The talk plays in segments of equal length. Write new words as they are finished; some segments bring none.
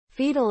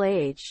Fetal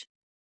age.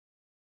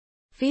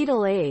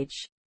 Fetal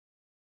age.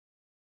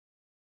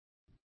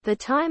 The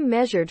time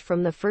measured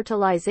from the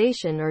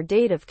fertilization or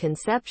date of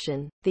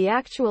conception, the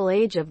actual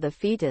age of the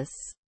fetus.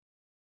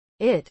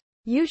 It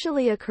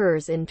usually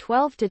occurs in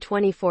 12 to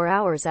 24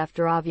 hours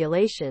after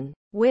ovulation,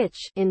 which,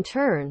 in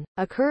turn,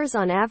 occurs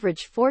on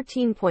average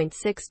 14.6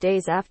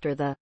 days after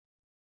the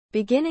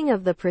beginning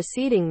of the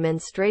preceding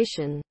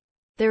menstruation.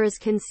 There is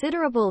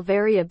considerable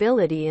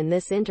variability in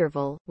this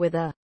interval, with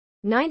a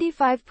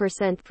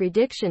 95%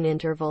 prediction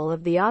interval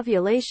of the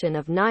ovulation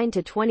of 9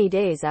 to 20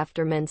 days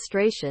after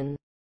menstruation.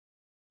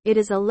 It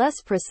is a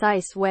less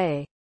precise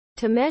way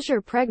to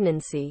measure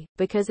pregnancy,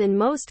 because in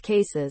most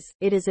cases,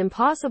 it is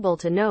impossible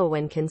to know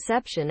when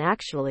conception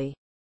actually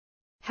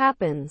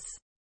happens.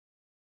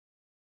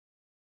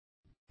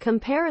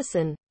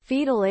 Comparison.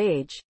 Fetal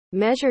age,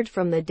 measured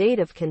from the date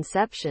of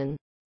conception.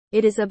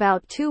 It is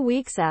about 2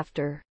 weeks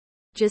after.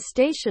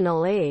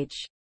 Gestational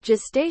age.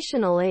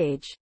 Gestational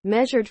age,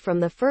 measured from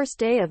the first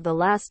day of the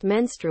last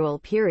menstrual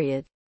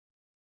period.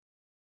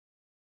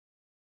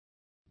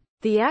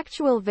 The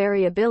actual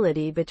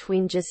variability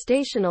between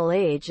gestational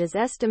age is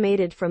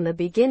estimated from the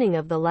beginning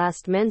of the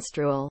last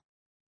menstrual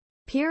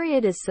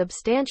period is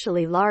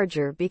substantially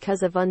larger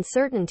because of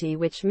uncertainty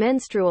which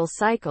menstrual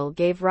cycle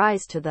gave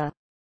rise to the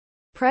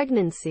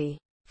pregnancy.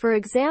 For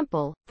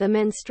example, the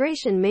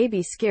menstruation may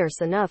be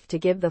scarce enough to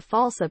give the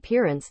false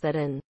appearance that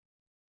an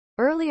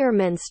earlier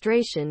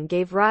menstruation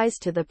gave rise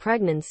to the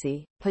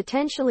pregnancy,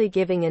 potentially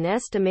giving an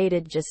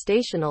estimated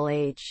gestational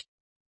age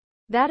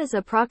that is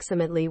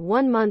approximately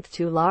 1 month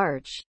too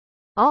large.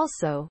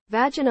 Also,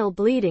 vaginal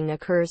bleeding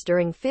occurs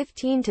during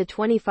 15 to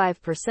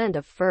 25%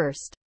 of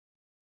first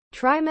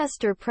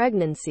trimester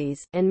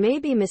pregnancies, and may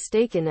be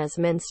mistaken as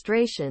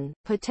menstruation,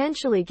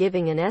 potentially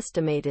giving an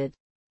estimated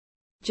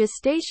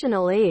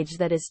gestational age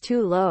that is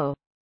too low.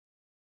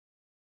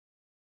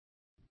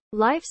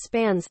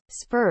 Lifespans.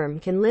 Sperm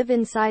can live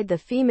inside the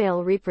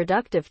female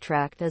reproductive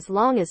tract as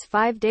long as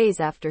 5 days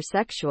after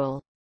sexual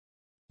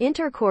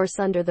intercourse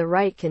under the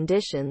right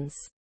conditions.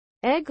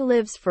 Egg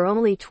lives for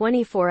only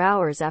 24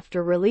 hours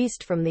after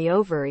released from the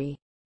ovary.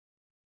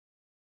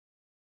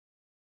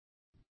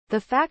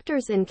 The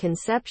factors in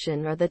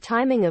conception are the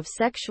timing of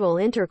sexual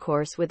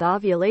intercourse with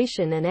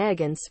ovulation and egg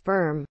and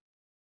sperm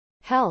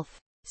health.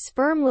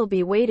 Sperm will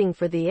be waiting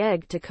for the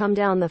egg to come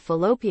down the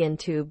fallopian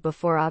tube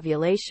before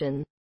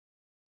ovulation.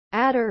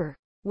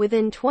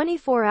 Within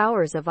 24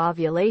 hours of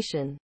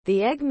ovulation,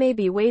 the egg may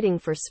be waiting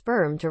for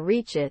sperm to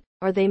reach it,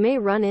 or they may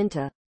run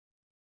into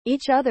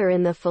each other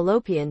in the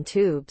fallopian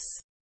tubes.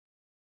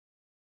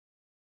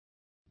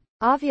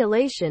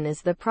 Ovulation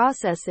is the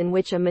process in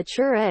which a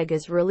mature egg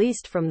is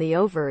released from the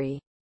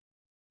ovary.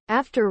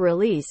 After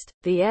released,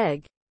 the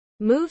egg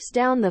moves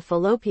down the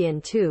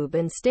fallopian tube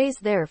and stays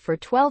there for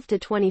 12 to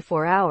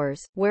 24 hours,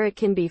 where it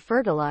can be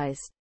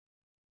fertilized.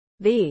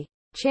 The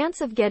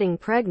chance of getting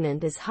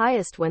pregnant is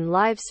highest when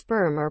live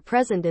sperm are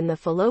present in the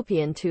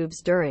fallopian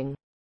tubes during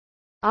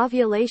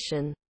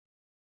ovulation.